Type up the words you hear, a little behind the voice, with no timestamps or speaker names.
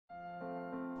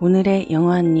오늘의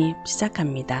영어한입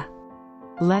시작합니다.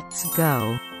 Let's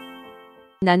go.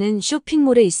 나는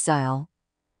쇼핑몰에 있어요.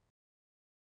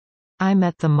 I'm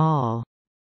at the mall.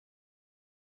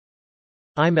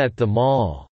 I'm at the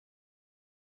mall.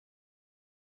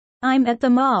 I'm at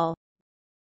the mall.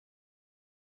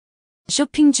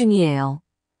 쇼핑 중이에요.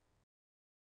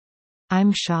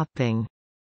 I'm shopping.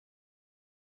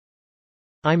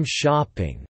 I'm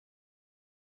shopping.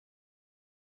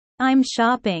 I'm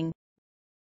shopping.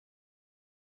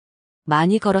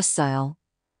 많이 걸었어요.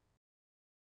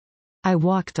 I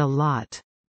walked a lot.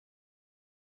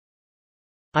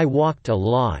 I walked a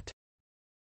lot.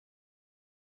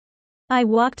 I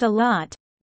walked a lot.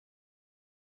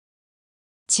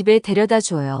 집에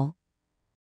데려다줘요.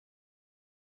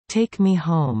 Take me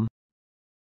home.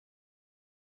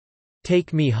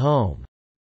 Take me home.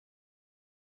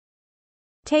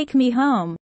 Take me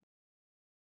home.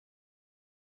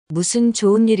 무슨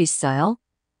좋은 일 있어요?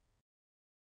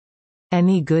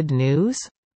 Any good news?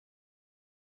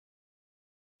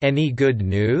 Any good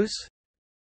news?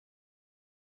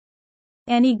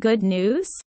 Any good news?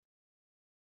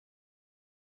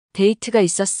 데이트가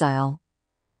있었어요.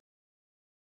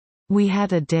 We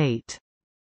had a date.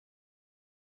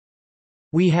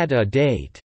 We had a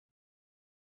date.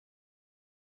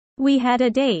 We had a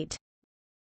date.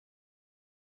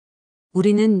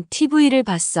 우리는 TV를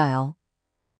봤어요.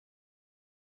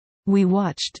 We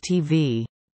watched TV.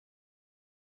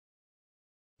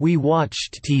 We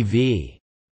watched TV.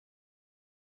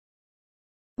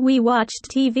 We watched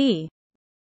TV.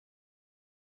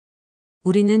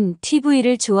 우리는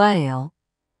TV를 좋아해요.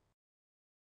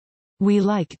 We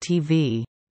like TV.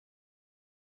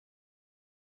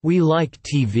 We like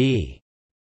TV.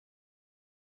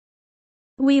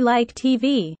 We like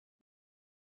TV.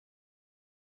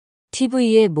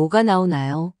 TV에 뭐가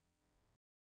나오나요?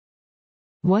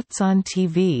 What's on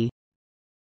TV?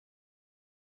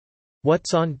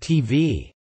 What's on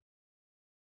TV?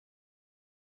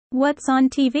 What's on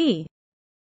TV?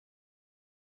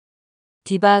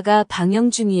 디바가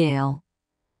방영 중이에요.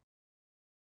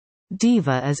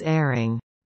 Diva is airing.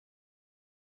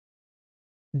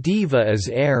 Diva is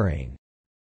airing.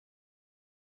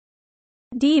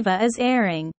 Diva is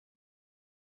airing.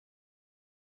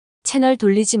 채널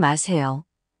돌리지 마세요.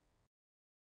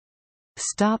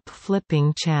 Stop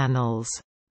flipping channels.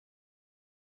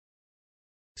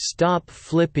 Stop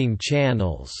flipping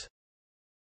channels.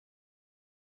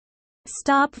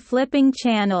 Stop flipping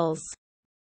channels.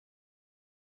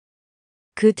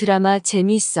 그 드라마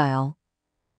재미있어요.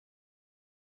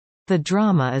 The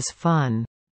drama is fun.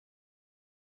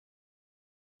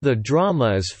 The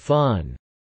drama is fun.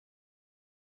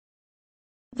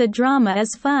 The drama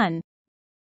is fun.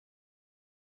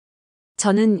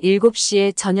 저는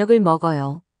 7시에 저녁을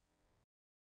먹어요.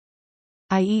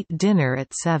 I eat dinner at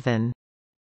 7.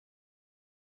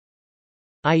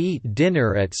 I eat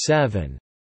dinner at 7.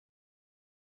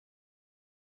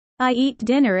 I eat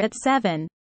dinner at 7.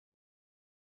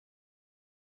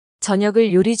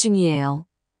 저녁을 요리 중이에요.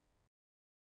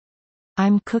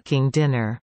 I'm cooking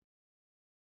dinner.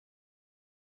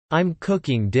 I'm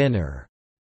cooking dinner.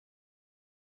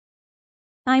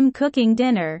 I'm cooking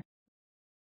dinner.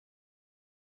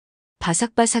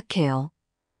 바삭바삭해요.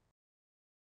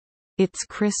 It's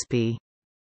crispy.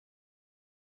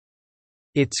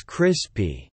 It's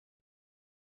crispy.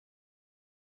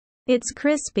 It's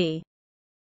crispy.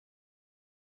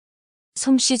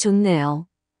 솜씨 좋네요.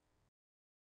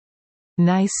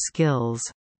 Nice skills.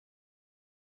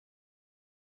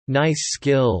 Nice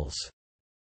skills.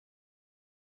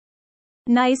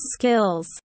 Nice skills.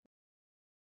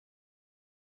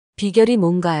 비결이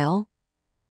뭔가요?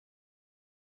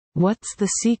 What's the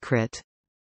secret?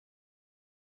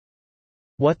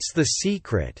 What's the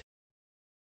secret?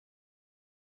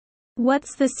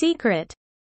 What's the secret?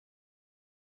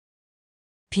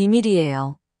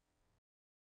 비밀이에요.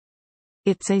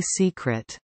 It's a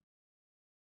secret.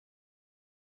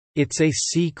 It's a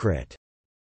secret.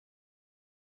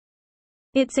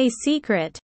 It's a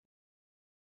secret.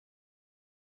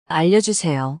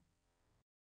 알려주세요.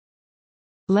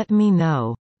 Let me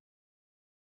know.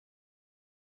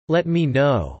 Let me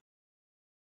know.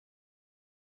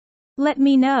 Let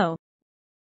me know.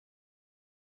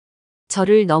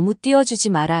 저를 너무 띄워주지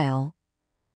말아요.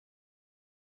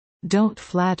 Don't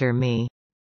flatter me.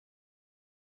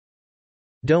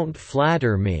 Don't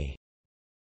flatter me.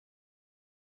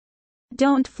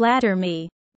 Don't flatter me.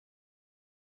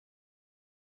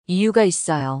 이유가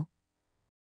있어요.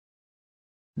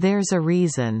 There's a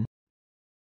reason.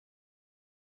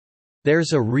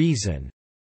 There's a reason.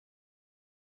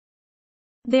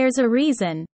 There's a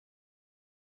reason.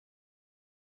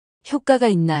 효과가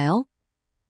있나요?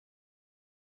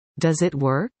 Does it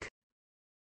work?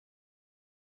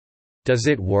 Does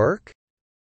it work?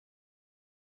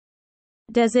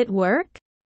 Does it work?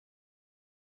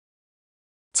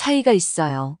 차이가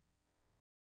있어요.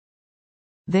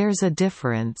 There's a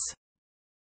difference.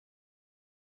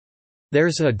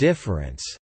 There's a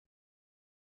difference.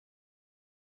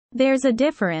 There's a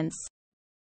difference.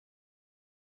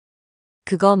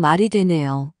 그거 말이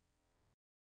되네요.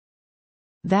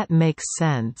 That makes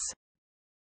sense.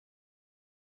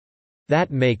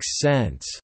 That makes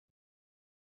sense.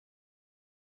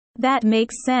 That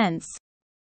makes sense.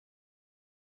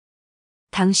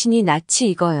 당신이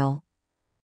낯이 익어요.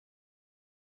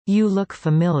 You look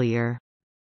familiar.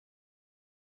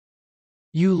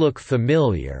 You look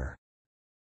familiar.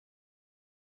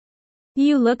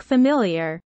 You look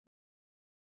familiar.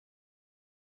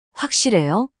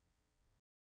 확실해요?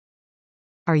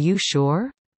 Are you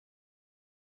sure?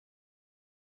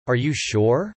 Are you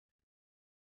sure?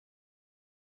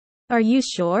 Are you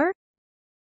sure?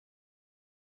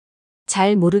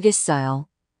 잘 모르겠어요.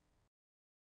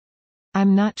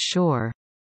 I'm not sure.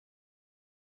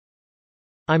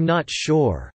 I'm not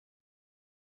sure.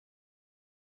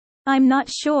 I'm not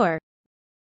sure.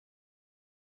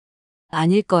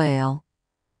 아닐 거예요.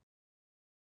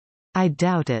 I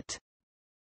doubt it.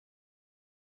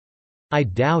 I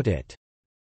doubt it.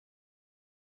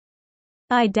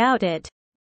 I doubt it.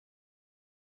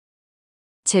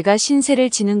 제가 신세를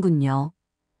지는군요.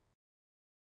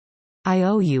 I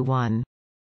owe you one.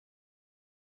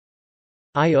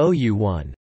 I owe you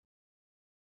one.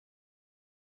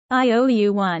 I owe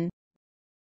you one.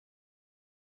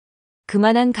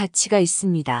 그만한 가치가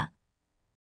있습니다.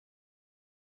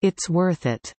 It's worth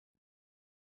it.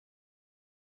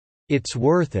 It's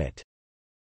worth it.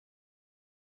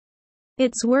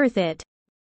 It's worth it.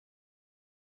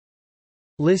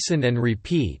 Listen and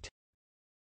repeat.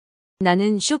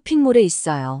 나는 쇼핑몰에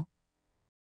있어요.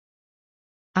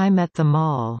 I'm at the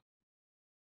mall.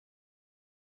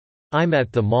 I'm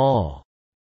at the mall.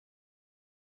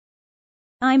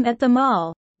 I'm at the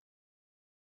mall.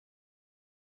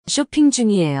 쇼핑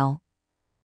중이에요.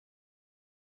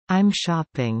 I'm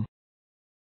shopping.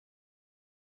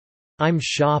 I'm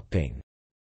shopping.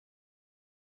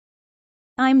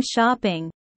 I'm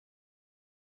shopping.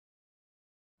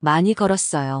 많이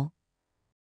걸었어요.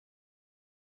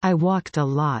 I walked a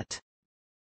lot.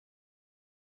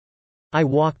 I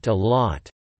walked a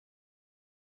lot.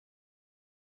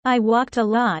 I walked a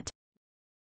lot.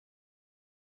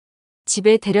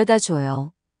 집에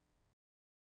데려다줘요.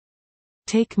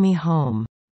 Take me home.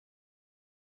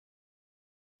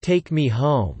 Take me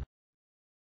home.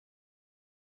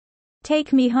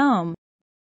 Take me home.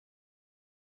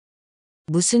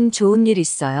 무슨 좋은 일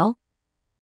있어요?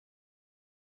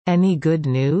 Any good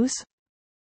news?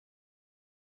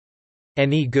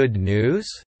 Any good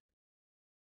news?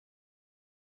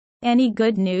 Any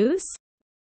good news?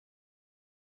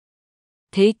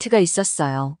 데이트가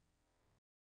있었어요.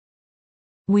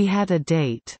 We had a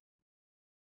date.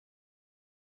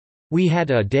 We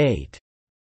had a date.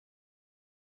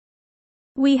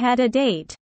 We had a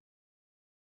date.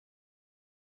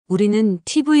 우리는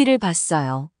TV를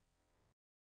봤어요.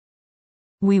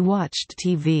 We watched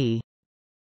TV.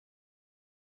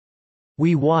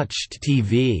 We watched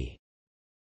TV.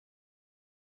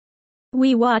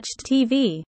 We watched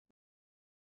TV.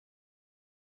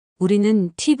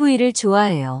 우리는 TV를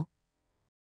좋아해요.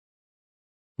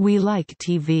 We like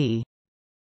TV.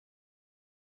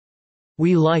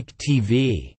 We like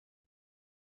TV.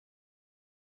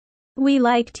 We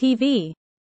like TV.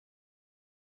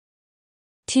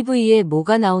 TV에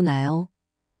뭐가 나오나요?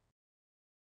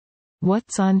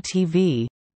 What's on TV?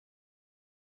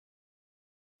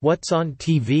 What's on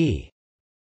TV?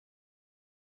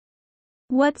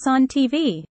 What's on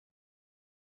TV?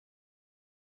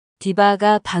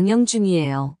 디바가 방영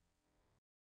중이에요.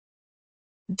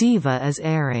 Diva is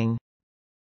airing.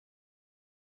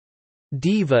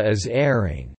 Diva is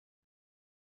airing.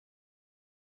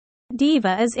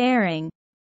 Diva is airing.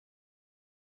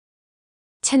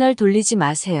 채널 돌리지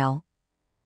마세요.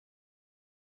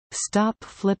 Stop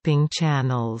flipping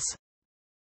channels.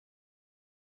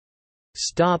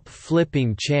 Stop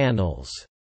flipping channels.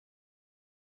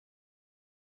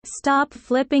 Stop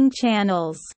flipping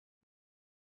channels.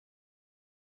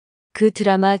 그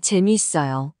드라마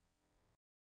재미있어요.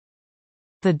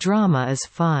 The drama is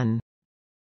fun.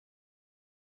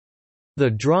 The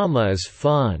drama is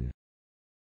fun.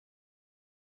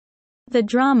 The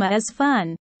drama is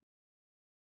fun.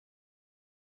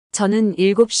 저는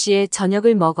 7시에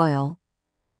저녁을 먹어요.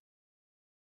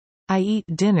 I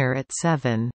eat dinner at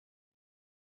 7.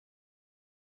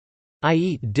 I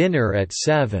eat dinner at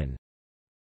 7.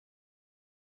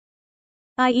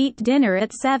 I eat dinner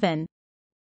at 7.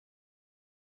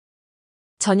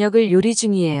 저녁을 요리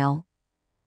중이에요.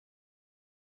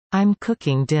 I'm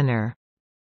cooking dinner.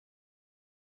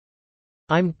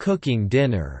 I'm cooking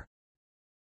dinner.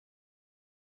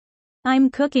 I'm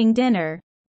cooking dinner.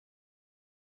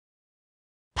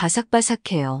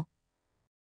 바삭바삭해요.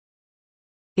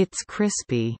 It's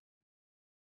crispy.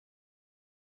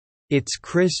 It's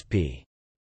crispy.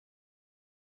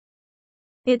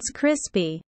 It's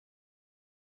crispy.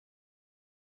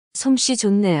 솜씨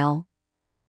좋네요.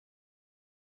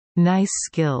 Nice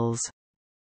skills.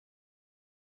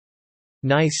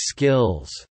 Nice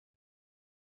skills.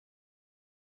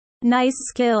 Nice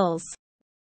skills.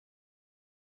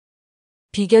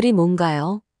 비결이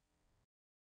뭔가요?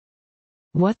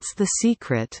 What's the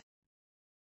secret?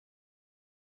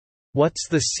 What's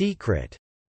the secret?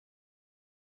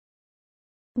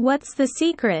 What's the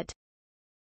secret?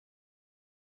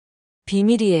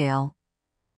 비밀이에요.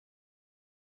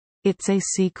 It's a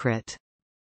secret.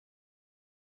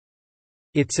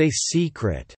 It's a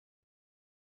secret.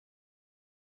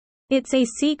 It's a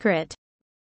secret.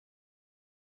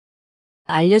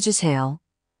 알려주세요.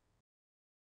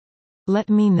 Let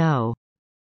me know.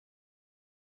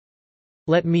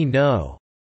 Let me know.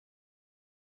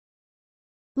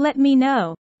 Let me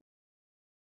know.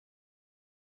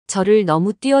 저를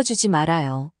너무 띄워주지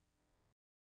말아요.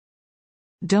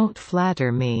 Don't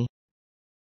flatter me.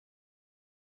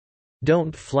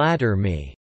 Don't flatter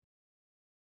me.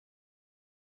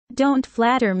 Don't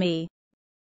flatter me.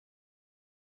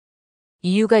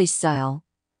 이유가 있어요.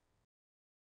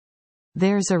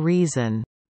 There's a reason.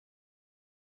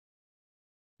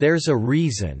 There's a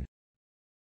reason.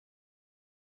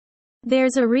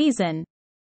 There's a reason.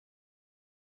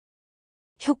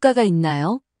 효과가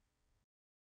있나요?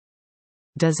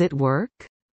 Does it work?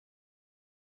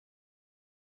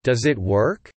 Does it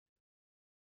work?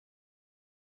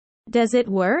 Does it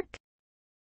work?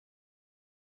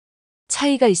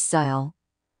 차이가 있어요.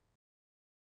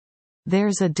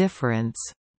 There's a difference.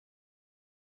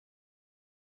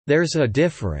 There's a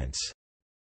difference.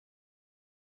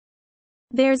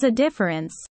 There's a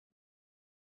difference.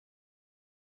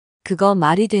 그거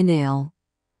말이 되네요.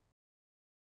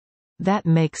 That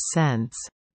makes sense.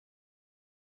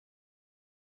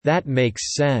 That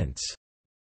makes sense.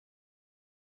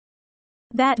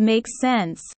 That makes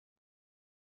sense.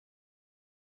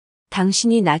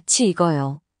 당신이 낯이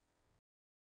익어요.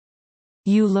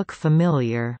 You look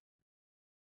familiar.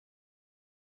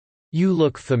 You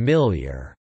look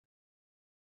familiar.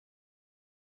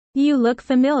 You look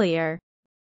familiar.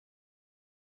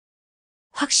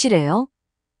 확실해요?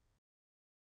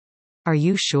 Are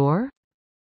you sure?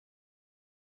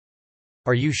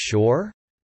 Are you sure?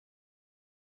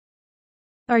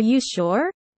 Are you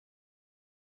sure?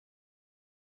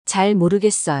 잘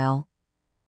모르겠어요.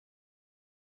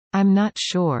 I'm not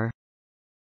sure.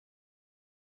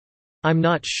 I'm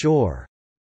not sure.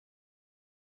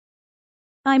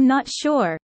 I'm not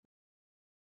sure.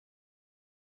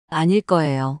 아닐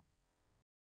거예요.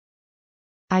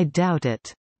 I doubt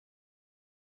it.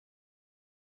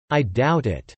 I doubt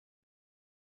it.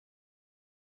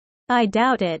 I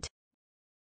doubt it.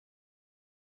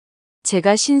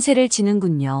 제가 신세를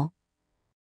지는군요.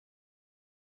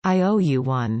 I owe you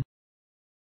one.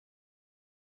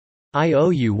 I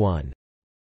owe you one.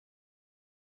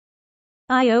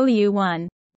 I owe you one.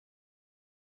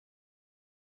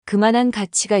 그만한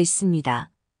가치가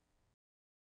있습니다.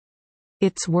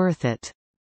 It's worth it.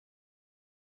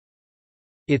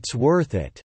 It's worth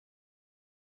it.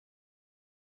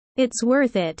 It's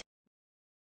worth it.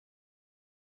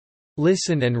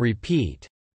 Listen and repeat.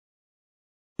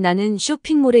 나는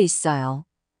쇼핑몰에 있어요.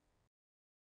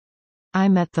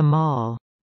 I'm at the mall.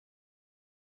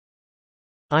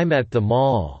 I'm at the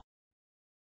mall.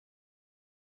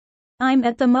 I'm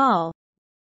at the mall.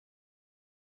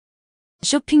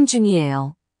 쇼핑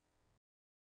중이에요.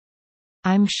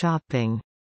 I'm shopping.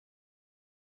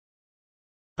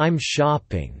 I'm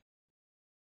shopping.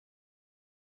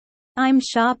 I'm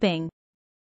shopping.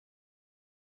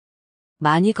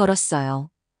 많이 걸었어요.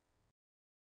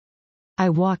 I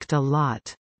walked a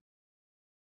lot.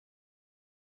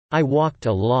 I walked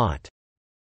a lot.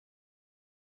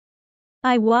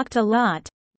 I walked a lot.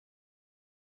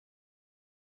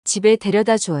 집에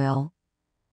데려다줘요.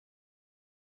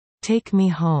 Take me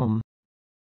home.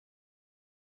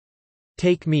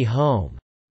 Take me home.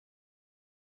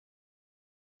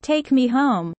 Take me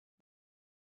home.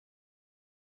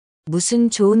 무슨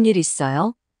좋은 일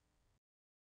있어요?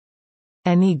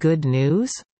 Any good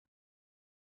news?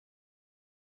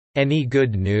 Any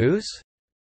good news?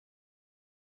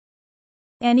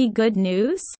 Any good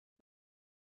news?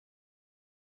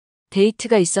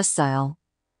 데이트가 있었어요.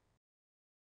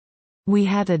 We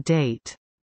had a date.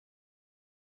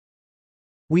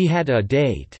 We had a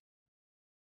date.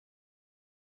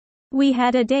 We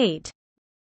had a date.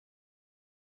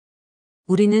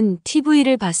 우리는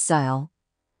TV를 봤어요.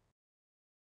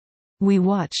 We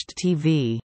watched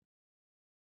TV.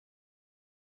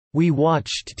 We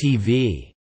watched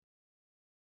TV.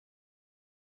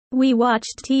 We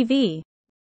watched TV.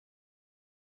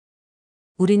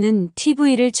 우리는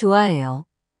TV를 좋아해요.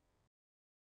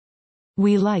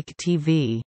 We like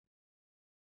TV.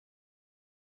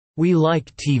 We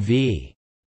like TV.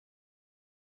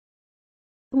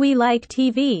 We like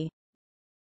TV.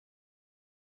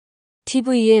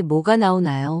 TV에 뭐가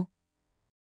나오나요?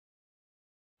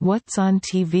 What's on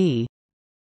TV?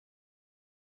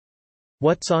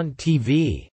 What's on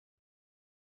TV?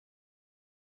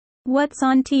 What's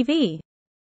on TV?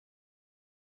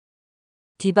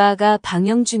 디바가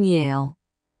방영 중이에요.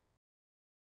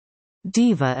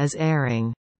 Diva is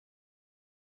airing.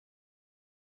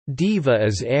 Diva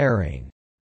is airing.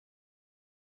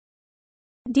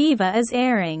 Diva is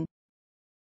airing.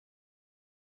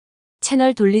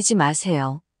 채널 돌리지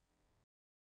마세요.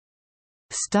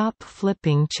 Stop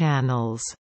flipping channels.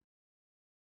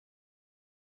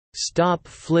 Stop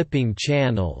flipping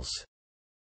channels.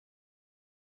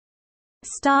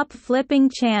 Stop flipping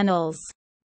channels.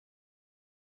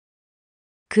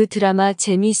 그 드라마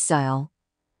재미있어요.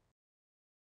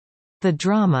 The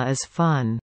drama is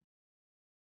fun.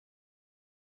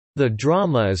 The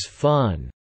drama is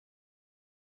fun.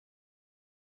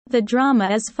 The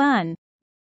drama is fun.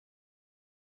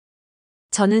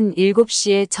 저는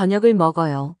 7시에 저녁을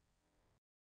먹어요.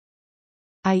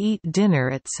 I eat dinner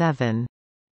at 7.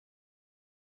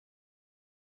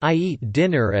 I eat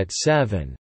dinner at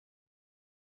 7.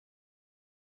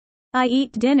 I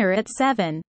eat dinner at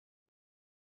 7.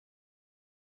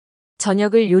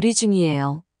 저녁을 요리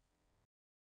중이에요.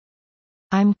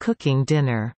 I'm cooking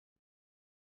dinner.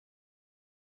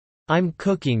 I'm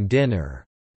cooking dinner.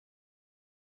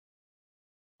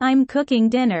 I'm cooking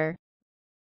dinner.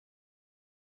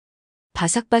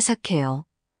 바삭바삭해요.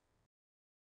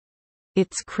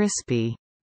 It's crispy.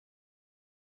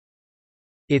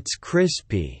 It's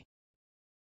crispy.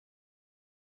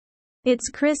 It's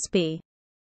crispy.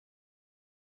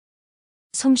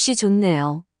 솜씨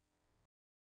좋네요.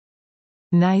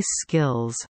 Nice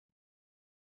skills.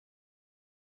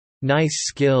 Nice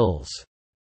skills.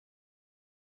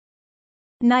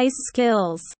 Nice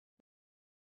skills.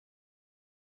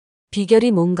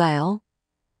 비결이 뭔가요?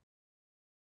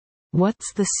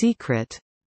 What's the secret?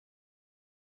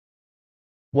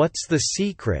 What's the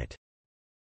secret?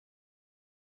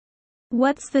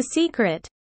 What's the secret?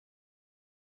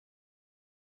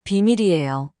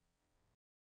 비밀이에요.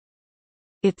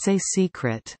 It's a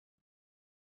secret.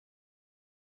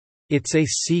 It's a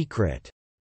secret.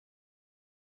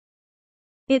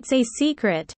 It's a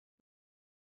secret.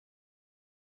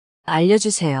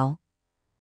 알려주세요.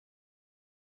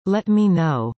 Let me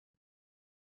know.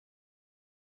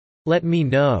 Let me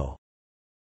know.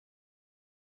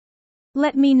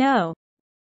 Let me know.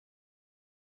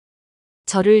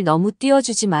 저를 너무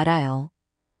띄워주지 말아요.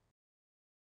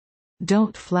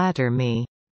 Don't flatter me.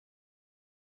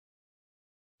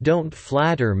 Don't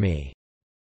flatter me.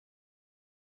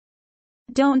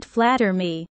 Don't flatter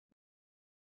me.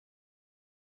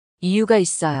 이유가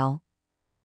있어요.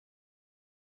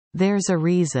 There's a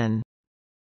reason.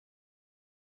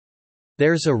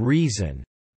 There's a reason.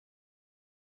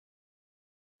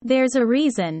 There's a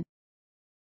reason.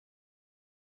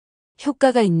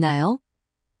 효과가 있나요?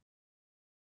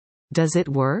 Does it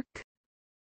work?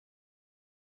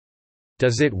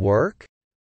 Does it work?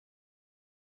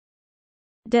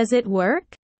 Does it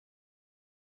work?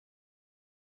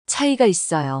 차이가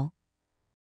있어요.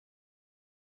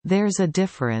 There's a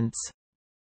difference.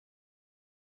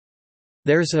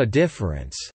 There's a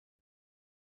difference.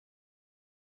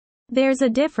 There's a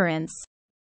difference.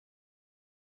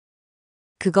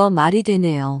 그거 말이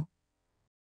되네요.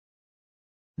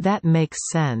 That makes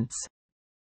sense.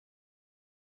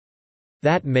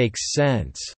 That makes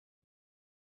sense.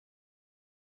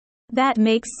 That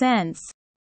makes sense.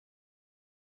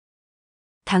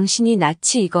 당신이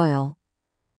낯이 익어요.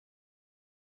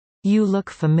 You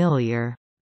look familiar.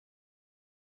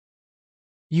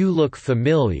 You look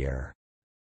familiar.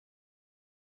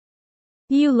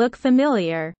 You look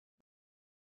familiar.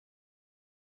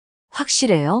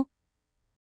 확실해요?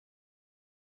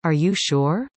 Are you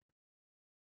sure?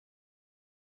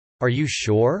 Are you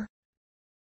sure?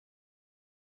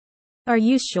 Are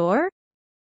you sure?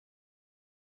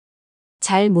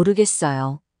 잘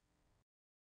모르겠어요.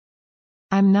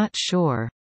 I'm not sure.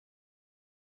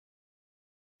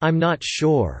 I'm not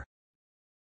sure.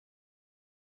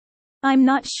 I'm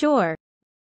not sure.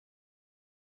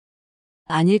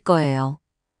 아닐 거예요.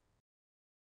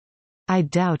 I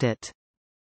doubt it.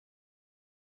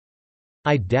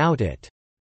 I doubt it.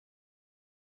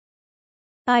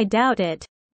 I doubt it.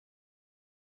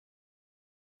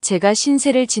 제가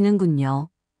신세를 지는군요.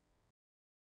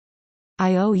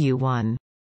 I owe you one.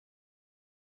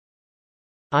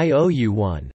 I owe you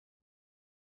one.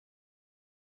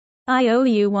 I owe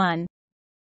you one.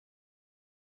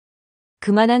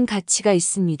 그만한 가치가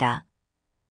있습니다.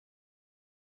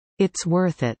 It's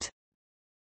worth it.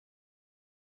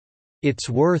 It's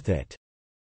worth it.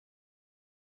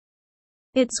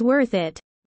 It's worth it.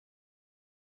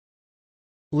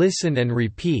 Listen and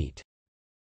repeat.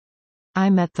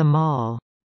 I'm at the mall.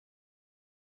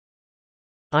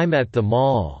 I'm at the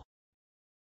mall.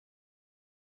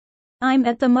 I'm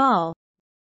at the mall.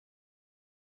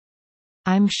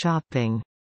 I'm shopping.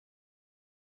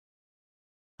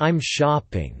 I'm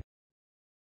shopping.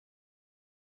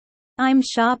 I'm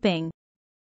shopping.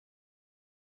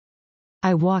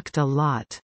 I walked a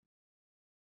lot.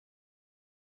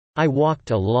 I walked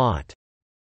a lot.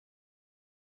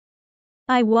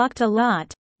 I walked a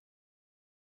lot.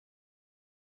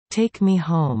 Take me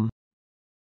home.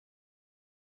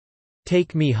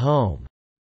 Take me home.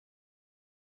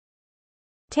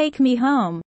 Take me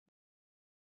home.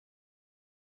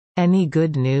 Any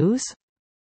good news?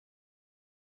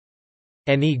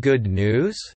 Any good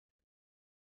news?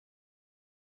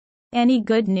 Any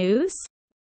good news?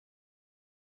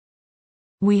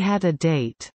 We had a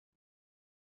date.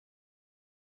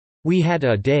 We had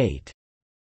a date.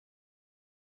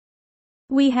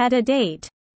 We had a date.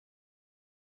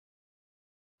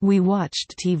 We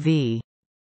watched TV.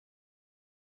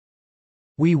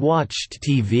 We watched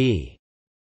TV.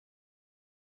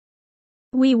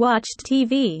 We watched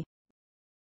TV.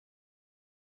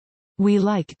 We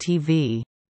like TV.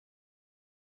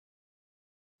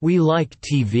 We like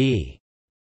TV.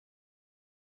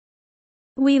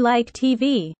 We like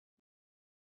TV.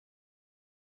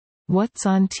 What's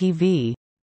on TV?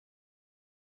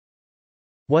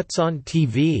 What's on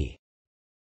TV?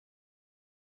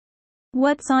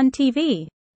 What's on TV?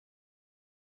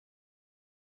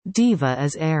 Diva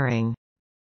is airing.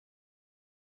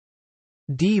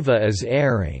 Diva is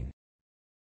airing.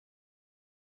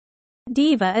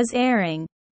 Diva is airing.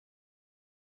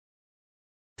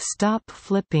 Stop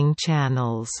flipping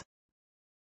channels.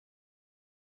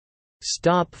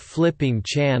 Stop flipping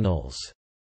channels.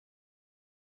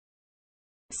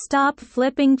 Stop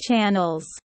flipping channels.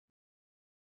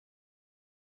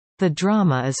 The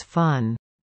drama is fun.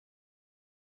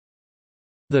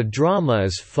 The drama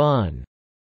is fun.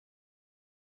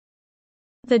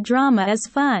 The drama is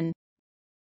fun.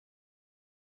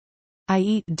 I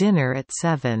eat dinner at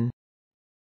 7.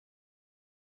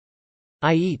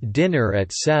 I eat dinner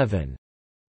at 7.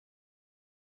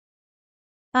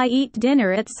 I eat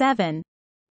dinner at 7.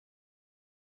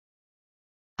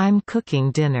 I'm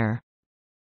cooking dinner.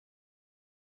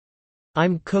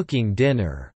 I'm cooking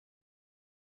dinner.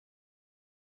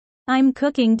 I'm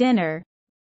cooking dinner.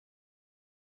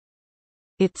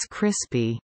 It's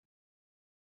crispy.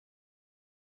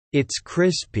 It's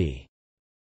crispy.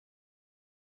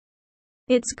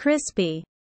 It's crispy.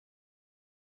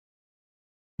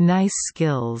 Nice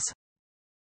skills.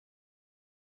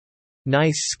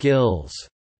 Nice skills.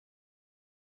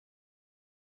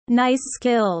 Nice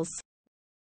skills.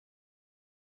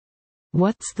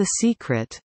 What's the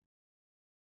secret?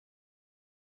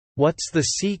 What's the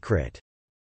secret?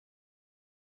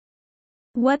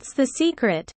 What's the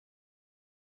secret?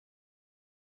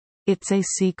 It's a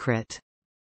secret.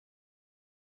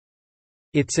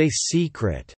 It's a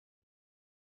secret.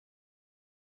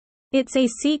 It's a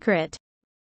secret.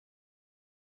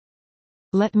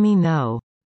 Let me know.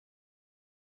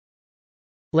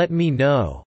 Let me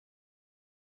know.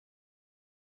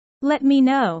 Let me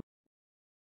know.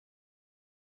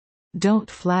 Don't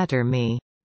flatter me.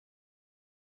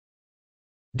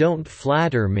 Don't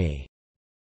flatter me.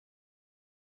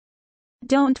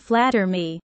 Don't flatter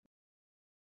me.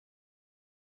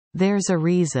 There's a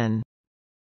reason.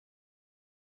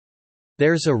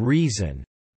 There's a reason.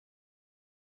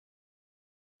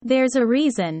 There's a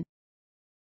reason.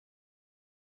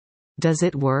 Does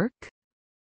it work?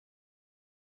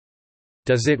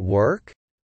 Does it work?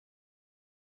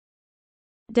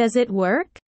 Does it work?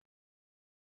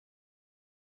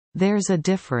 There's a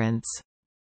difference.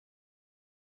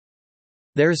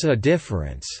 There's a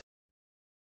difference.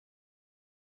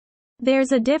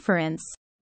 There's a difference.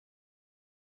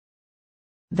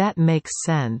 That makes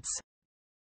sense.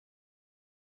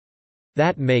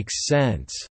 That makes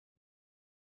sense.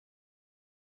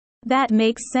 That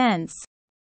makes sense.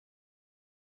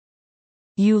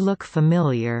 You look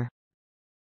familiar.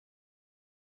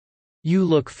 You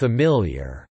look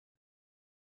familiar.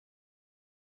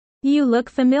 You look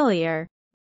familiar.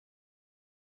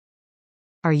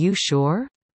 Are you sure?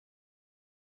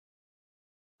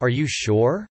 Are you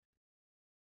sure?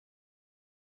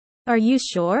 Are you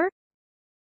sure?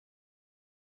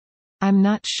 I'm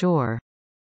not sure.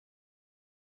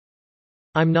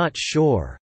 I'm not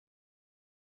sure.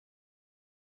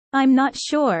 I'm not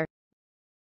sure.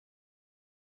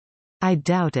 I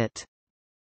doubt it.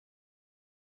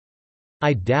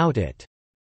 I doubt it.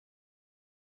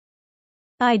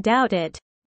 I doubt it.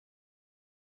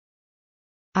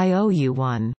 I owe you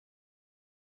one.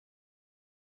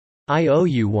 I owe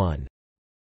you one.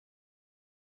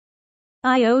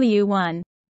 I owe you one.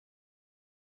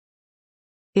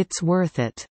 It's worth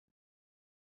it.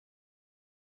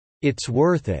 It's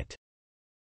worth it.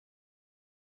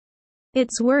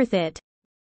 It's worth it.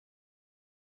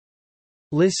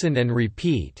 Listen and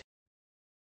repeat.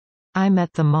 I'm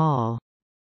at the mall.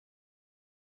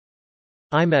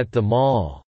 I'm at the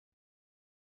mall.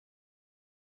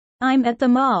 I'm at the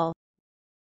mall.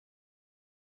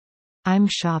 I'm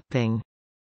shopping.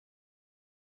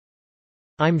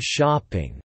 I'm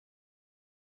shopping.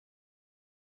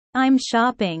 I'm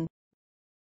shopping.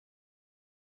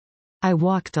 I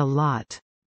walked a lot.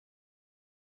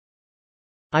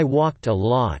 I walked a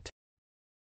lot.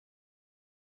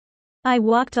 I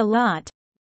walked a lot.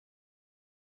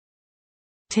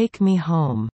 Take me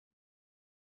home.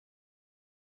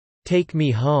 Take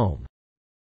me home.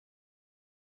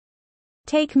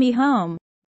 Take me home.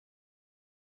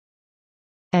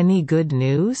 Any good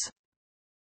news?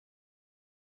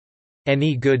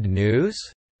 Any good news?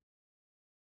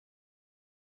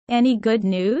 Any good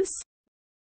news?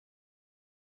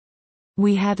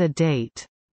 We had a date.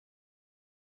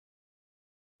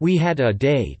 We had a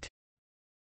date.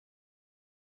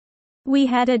 We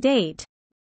had a date.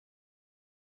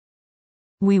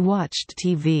 We watched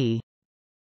TV.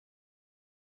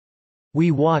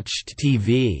 We watched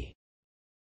TV.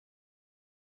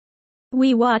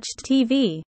 We watched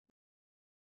TV.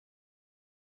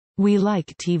 We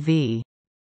like TV.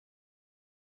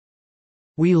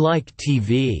 We like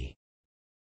TV.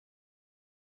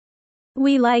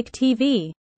 We like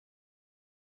TV.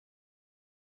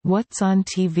 What's on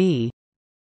TV?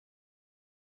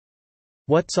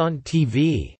 What's on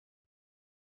TV?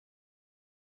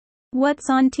 What's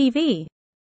on TV?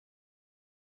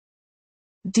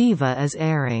 Diva is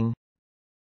airing.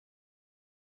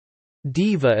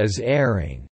 Diva is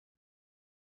airing.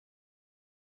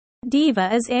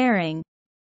 Diva is airing.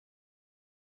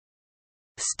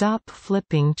 Stop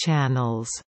flipping channels.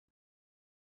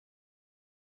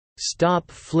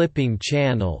 Stop flipping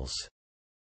channels.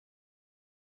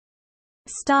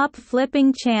 Stop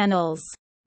flipping channels.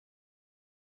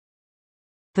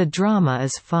 The drama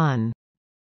is fun.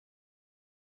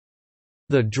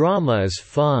 The drama is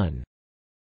fun.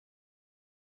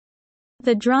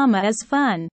 The drama is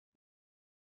fun.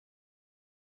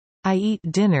 I eat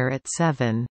dinner at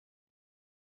 7.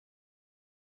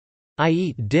 I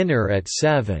eat dinner at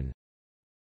 7.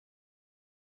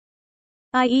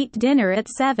 I eat dinner at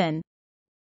 7.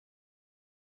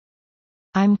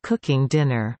 I'm cooking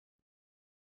dinner.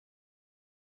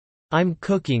 I'm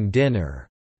cooking dinner.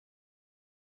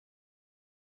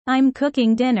 I'm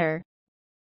cooking dinner.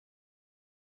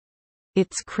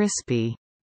 It's crispy.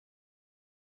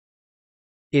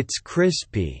 It's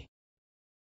crispy.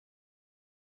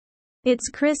 It's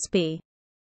crispy.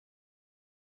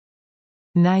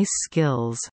 Nice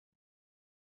skills.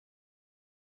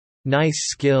 Nice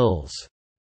skills.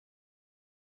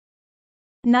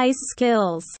 Nice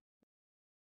skills.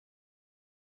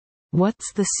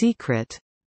 What's the secret?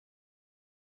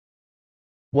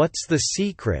 What's the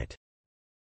secret?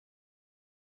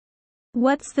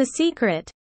 What's the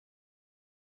secret?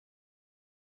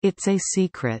 It's a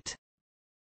secret.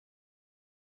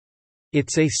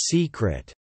 It's a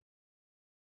secret.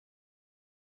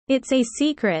 It's a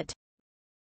secret.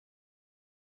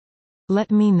 Let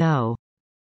me know.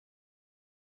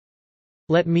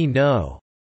 Let me know.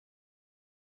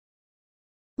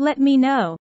 Let me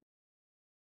know.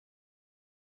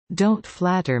 Don't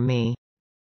flatter me.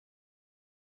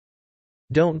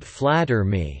 Don't flatter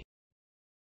me.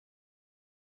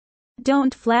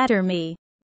 Don't flatter me.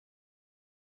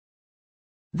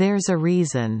 There's a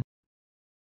reason.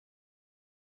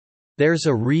 There's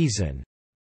a reason.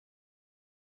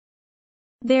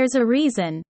 There's a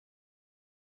reason.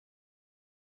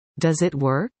 Does it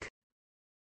work?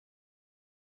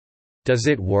 Does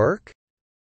it work?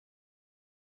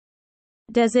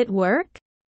 Does it work?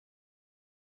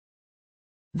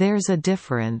 There's a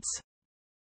difference.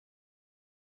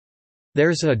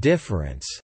 There's a difference.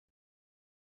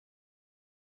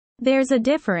 There's a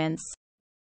difference.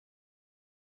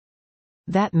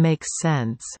 That makes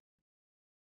sense.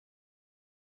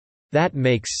 That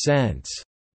makes sense.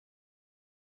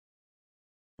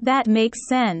 That makes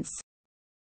sense.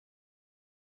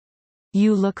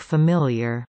 You look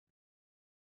familiar.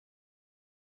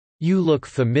 You look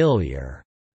familiar.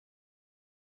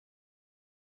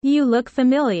 You look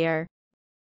familiar.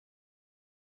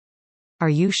 Are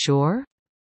you sure?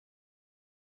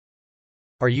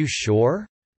 Are you sure?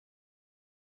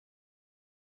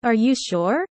 Are you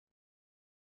sure?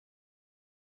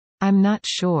 I'm not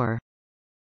sure.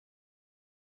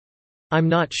 I'm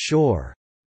not sure.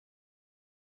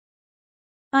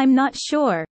 I'm not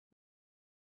sure.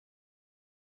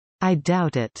 I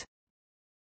doubt it.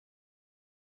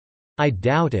 I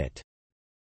doubt it.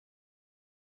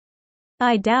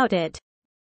 I doubt it.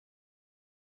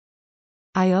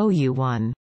 I owe you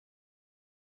one.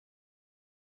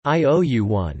 I owe you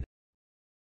one.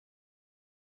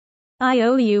 I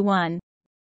owe you one.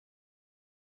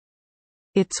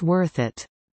 It's worth it.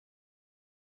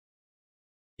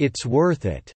 It's worth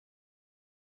it.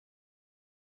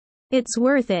 It's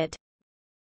worth it.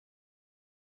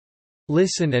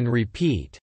 Listen and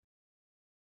repeat.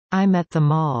 I'm at the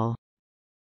mall.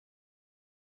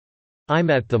 I'm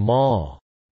at the mall.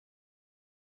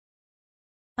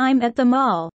 I'm at the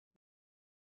mall.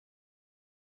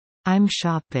 I'm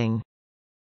shopping.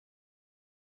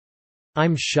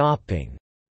 I'm shopping.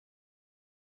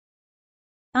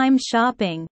 I'm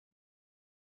shopping.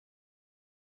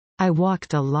 I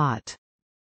walked a lot.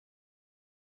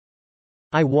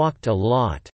 I walked a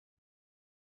lot.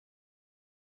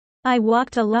 I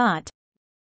walked a lot.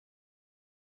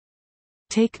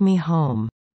 Take me home.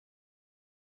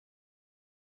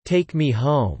 Take me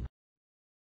home.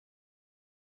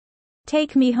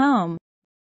 Take me home.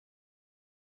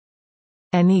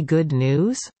 Any good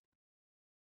news?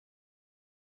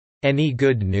 Any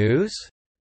good news?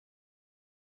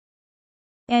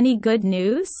 Any good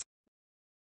news?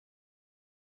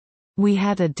 We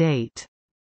had a date.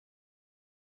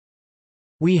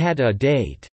 We had a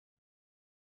date.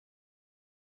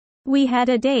 We had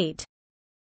a date.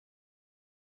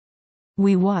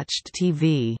 We watched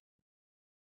TV.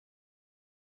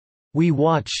 We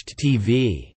watched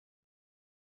TV.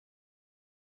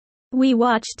 We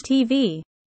watched TV.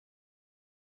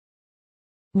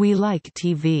 We like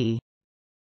TV.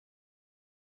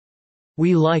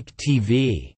 We like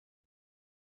TV.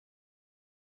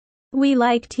 We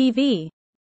like TV.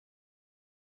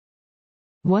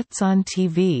 What's on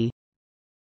TV?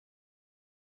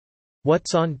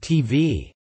 What's on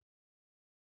TV?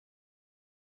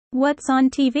 What's on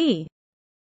TV?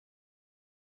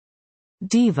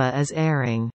 Diva is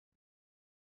airing.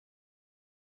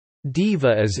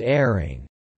 Diva is airing.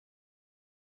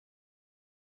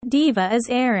 Diva is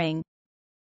airing.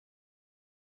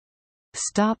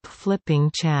 Stop flipping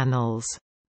channels.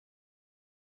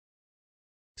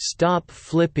 Stop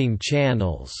flipping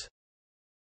channels.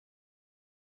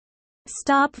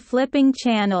 Stop flipping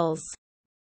channels.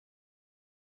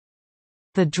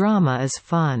 The drama is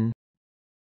fun.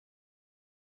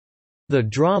 The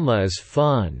drama is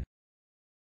fun.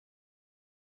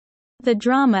 The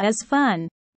drama is fun.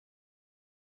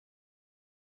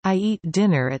 I eat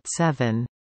dinner at 7.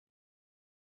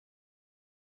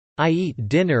 I eat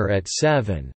dinner at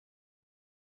 7.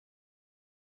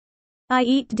 I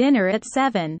eat dinner at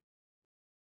 7.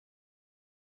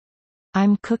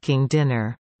 I'm cooking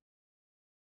dinner.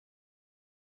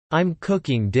 I'm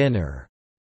cooking dinner.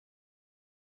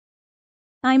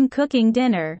 I'm cooking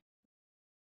dinner.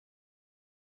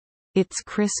 It's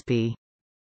crispy.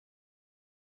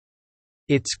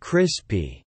 It's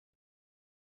crispy.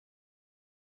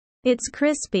 It's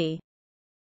crispy.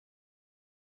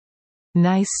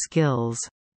 Nice skills.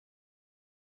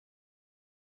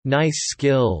 Nice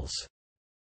skills.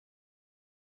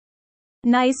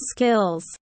 Nice skills.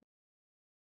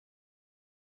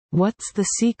 What's the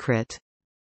secret?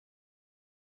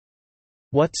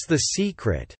 What's the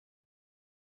secret?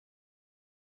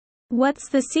 What's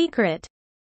the secret?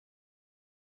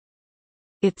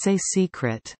 It's a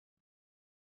secret.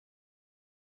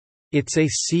 It's a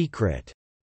secret.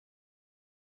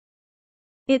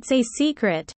 It's a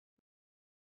secret.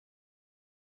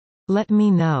 Let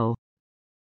me know.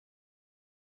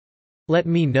 Let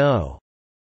me know.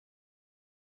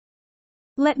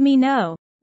 Let me know.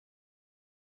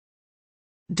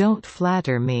 Don't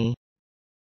flatter me.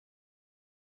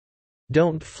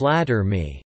 Don't flatter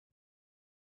me.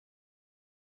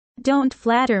 Don't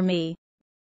flatter me.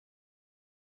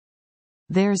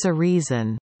 There's a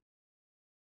reason.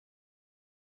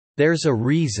 There's a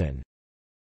reason.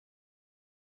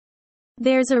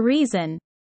 There's a reason.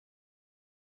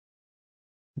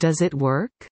 Does it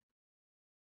work?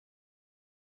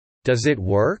 Does it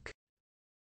work?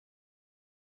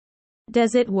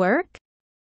 Does it work?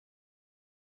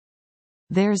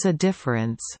 There's a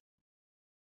difference.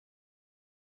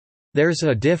 There's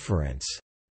a difference.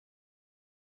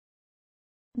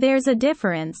 There's a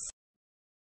difference.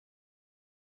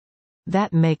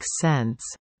 That makes sense.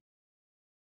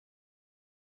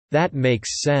 That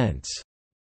makes sense.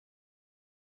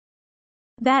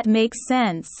 That makes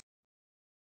sense.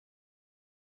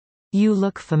 You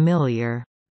look familiar.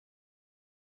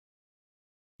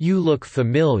 You look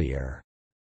familiar.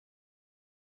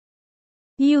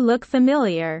 You look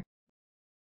familiar.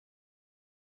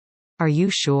 Are you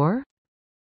sure?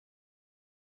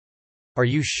 Are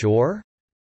you sure?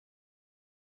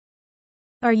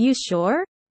 Are you sure?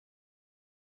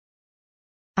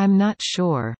 I'm not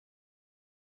sure.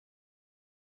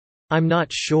 I'm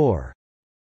not sure.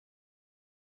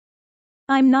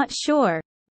 I'm not sure.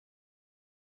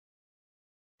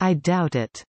 I doubt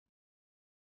it.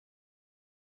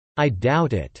 I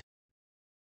doubt it.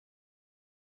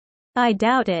 I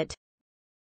doubt it.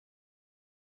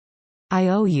 I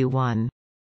owe you one.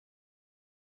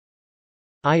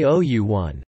 I owe you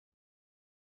one.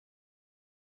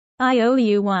 I owe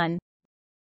you one.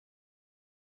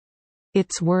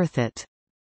 It's worth it.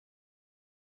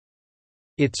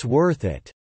 It's worth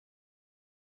it.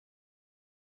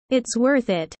 It's worth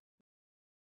it.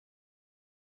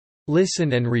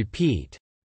 Listen and repeat.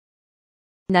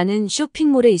 나는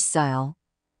쇼핑몰에 있어요.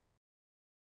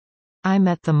 I'm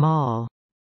at the mall.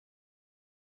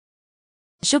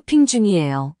 쇼핑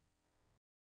중이에요.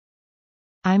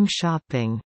 I'm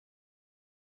shopping.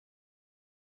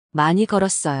 많이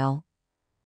걸었어요.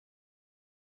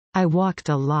 I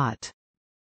walked a lot.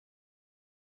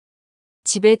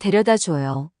 집에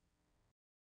데려다줘요.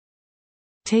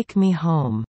 Take me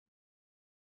home.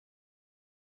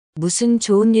 무슨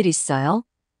좋은 일 있어요?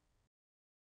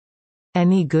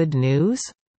 Any good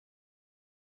news?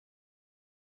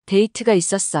 데이트가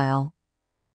있었어요.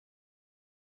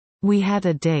 We had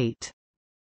a date.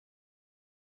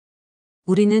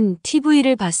 우리는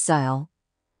TV를 봤어요.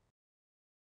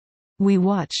 We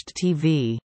watched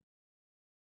TV.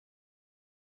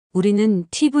 우리는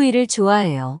TV를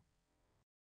좋아해요.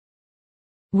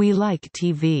 We like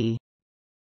TV.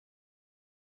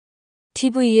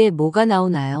 TV에 뭐가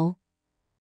나오나요?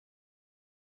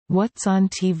 What's on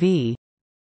TV?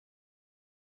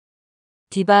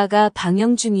 디바가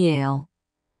방영 중이에요.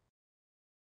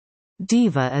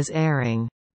 Diva is airing.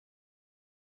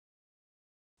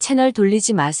 채널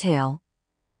돌리지 마세요.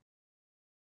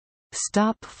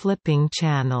 Stop flipping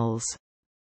channels.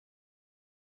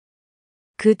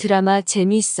 그 드라마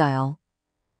재미있어요.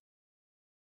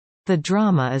 The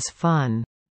drama is fun.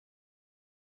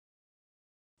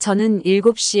 저는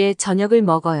 7시에 저녁을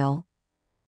먹어요.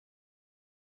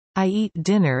 I eat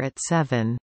dinner at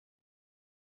 7.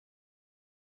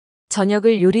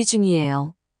 저녁을 요리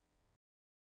중이에요.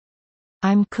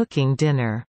 I'm cooking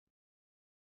dinner.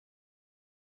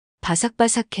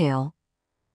 바삭바삭해요.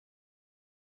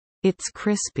 It's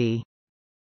crispy.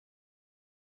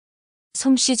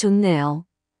 솜씨 좋네요.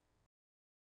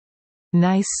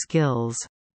 Nice skills.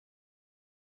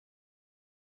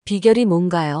 비결이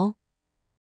뭔가요?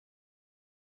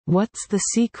 What's the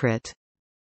secret?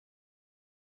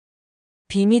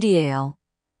 비밀이에요.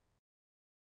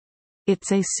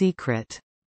 It's a secret.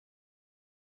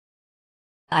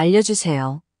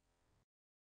 알려주세요.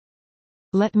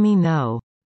 Let me know.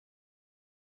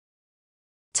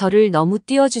 저를 너무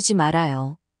띄워주지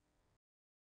말아요.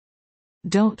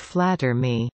 Don't flatter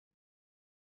me.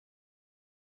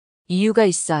 이유가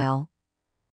있어요.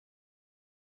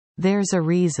 There's a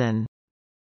reason.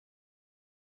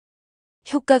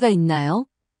 효과가 있나요?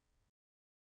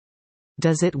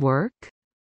 Does it work?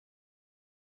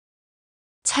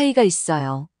 차이가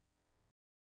있어요.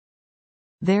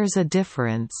 There's a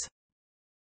difference.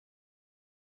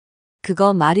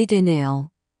 그거 말이 되네요.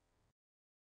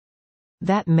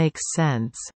 That makes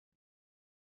sense.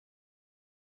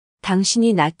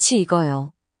 당신이 낯이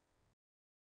익어요.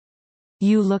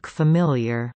 You look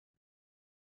familiar.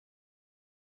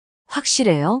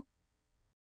 확실해요?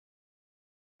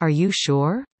 Are you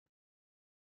sure?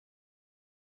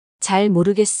 잘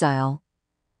모르겠어요.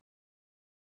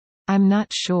 I'm not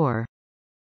sure.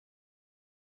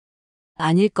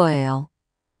 아닐 거예요.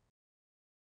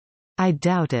 I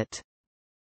doubt it.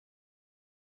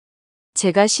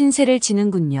 제가 신세를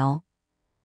지는군요.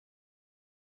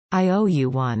 I owe you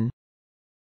one.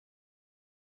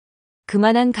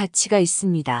 그만한 가치가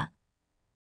있습니다.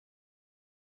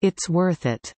 It's worth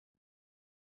it.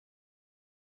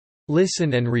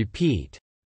 Listen and repeat.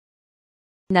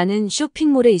 나는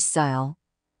쇼핑몰에 있어요.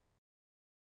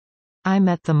 I'm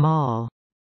at the mall.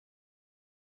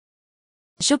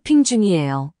 쇼핑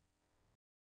중이에요.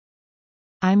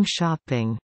 I'm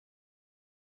shopping.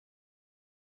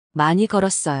 많이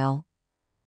걸었어요.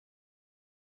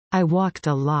 I walked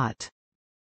a lot.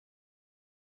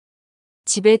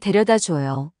 집에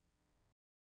데려다줘요.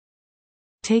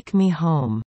 Take me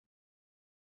home.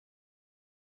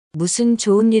 무슨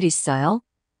좋은 일 있어요?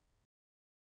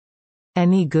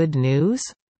 Any good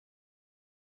news?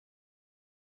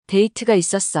 데이트가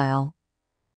있었어요.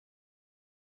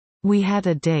 We had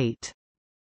a date.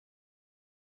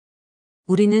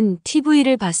 우리는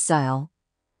TV를 봤어요.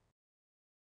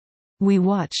 We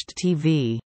watched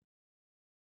TV.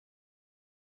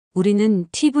 우리는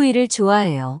TV를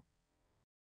좋아해요.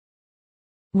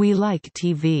 We like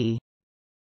TV.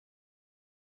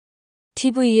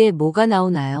 TV에 뭐가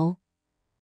나오나요?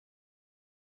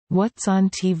 What's on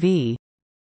TV?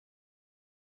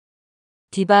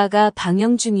 디바가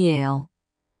방영 중이에요.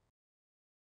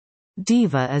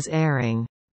 Diva is airing.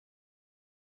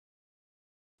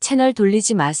 채널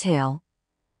돌리지 마세요.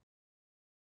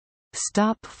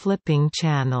 Stop flipping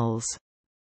channels.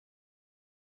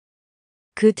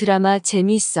 그 드라마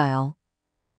재미있어요.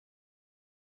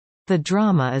 The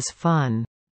drama is fun.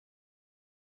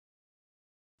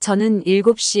 저는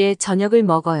 7시에 저녁을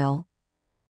먹어요.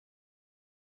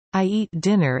 I eat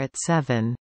dinner at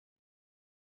 7.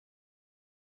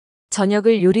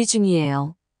 저녁을 요리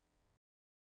중이에요.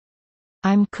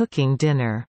 I'm cooking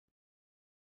dinner.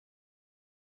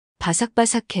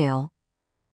 바삭바삭해요.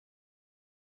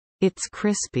 It's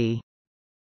crispy.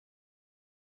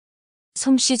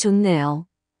 솜씨 좋네요.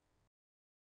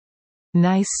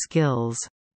 Nice skills.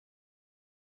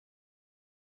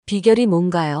 비결이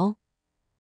뭔가요?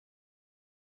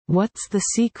 What's the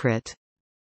secret?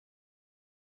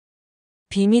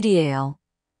 비밀이에요.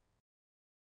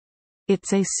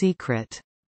 It's a secret.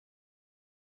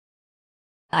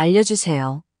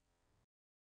 알려주세요.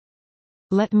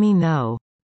 Let me know.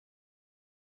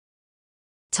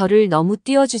 저를 너무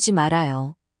띄워주지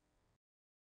말아요.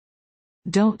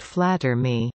 Don't flatter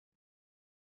me.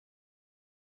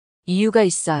 이유가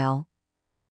있어요.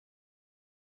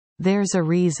 There's a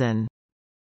reason.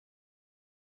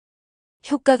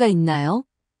 효과가 있나요?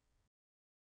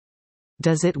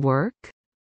 Does it work?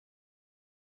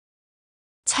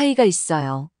 차이가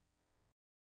있어요.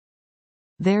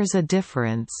 There's a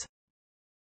difference.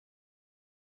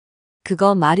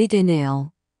 그거 말이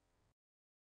되네요.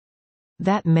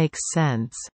 That makes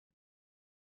sense.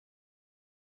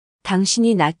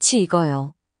 당신이 낯이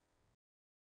익어요.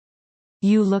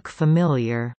 You look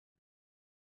familiar.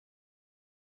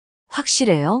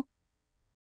 확실해요?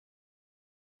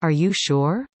 Are you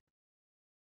sure?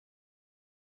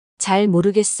 잘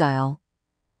모르겠어요.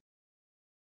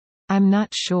 I'm not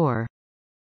sure.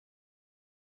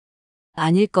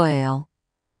 아닐 거예요.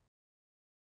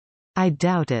 I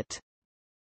doubt it.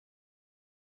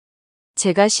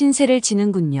 제가 신세를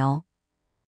지는군요.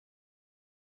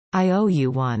 I owe you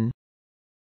one.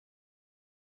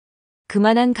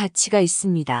 그만한 가치가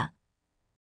있습니다.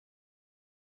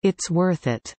 It's worth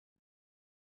it.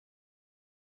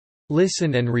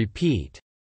 Listen and repeat.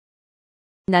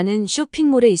 나는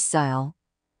쇼핑몰에 있어요.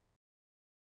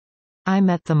 I'm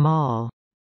at the mall.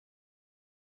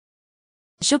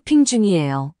 쇼핑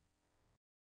중이에요.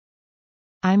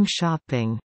 I'm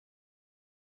shopping.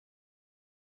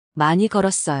 많이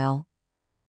걸었어요.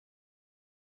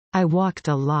 I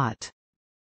walked a lot.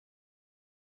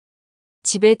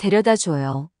 집에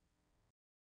데려다줘요.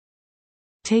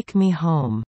 Take me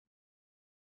home.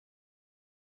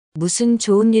 무슨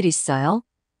좋은 일 있어요?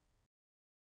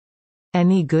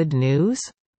 Any good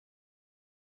news?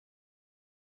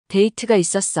 데이트가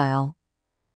있었어요.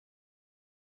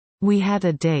 We had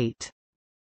a date.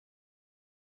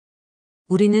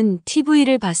 우리는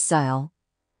TV를 봤어요.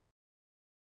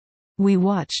 We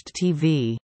watched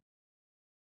TV.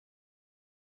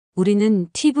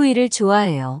 우리는 TV를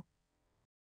좋아해요.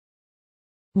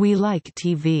 We like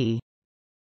TV.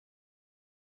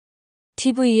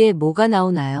 TV에 뭐가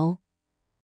나오나요?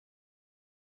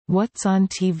 What's on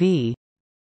TV?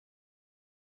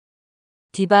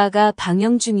 디바가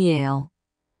방영 중이에요.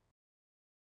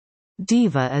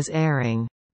 Diva is airing.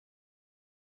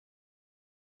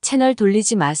 채널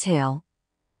돌리지 마세요.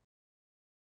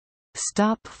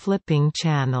 Stop flipping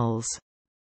channels.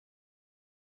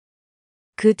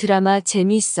 그 드라마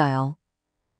재미있어요.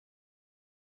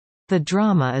 The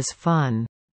drama is fun.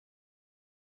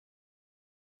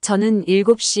 저는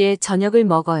 7시에 저녁을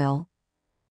먹어요.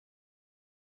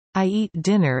 I eat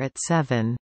dinner at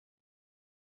 7.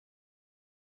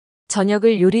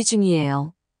 저녁을 요리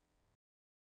중이에요.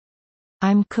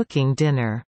 I'm cooking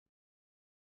dinner.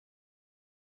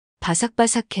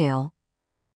 바삭바삭해요.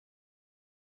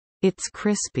 It's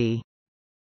crispy.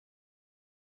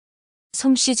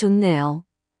 솜씨 좋네요.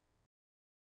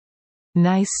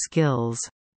 Nice skills.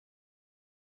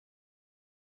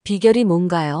 비결이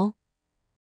뭔가요?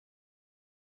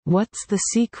 What's the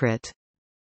secret?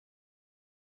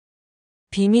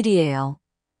 비밀이에요.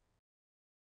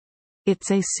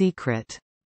 It's a secret.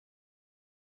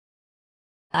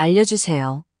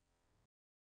 알려주세요.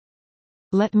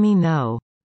 Let me know.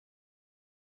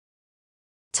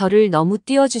 저를 너무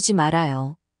띄워주지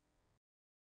말아요.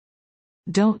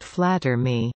 Don't flatter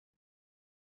me.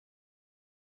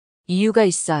 이유가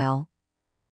있어요.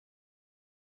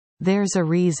 There's a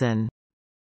reason.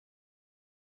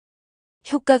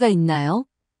 효과가 있나요?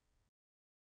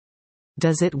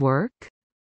 Does it work?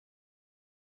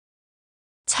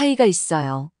 차이가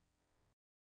있어요.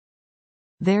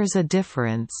 There's a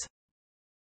difference.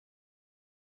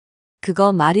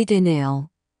 그거 말이 되네요.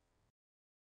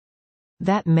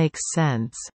 That makes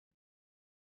sense.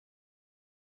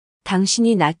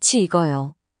 당신이 낯이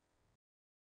익어요.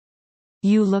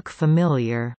 You look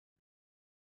familiar.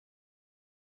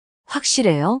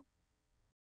 확실해요?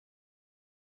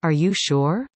 Are you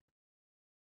sure?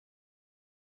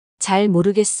 잘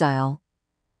모르겠어요.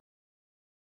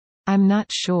 I'm not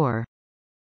sure.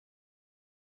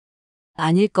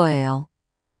 아닐 거예요.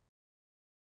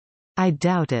 I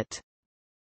doubt it.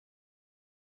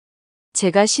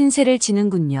 제가 신세를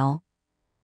지는군요.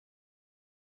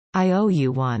 I owe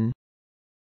you one.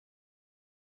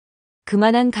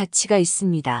 그만한 가치가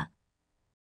있습니다.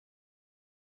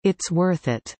 It's worth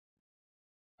it.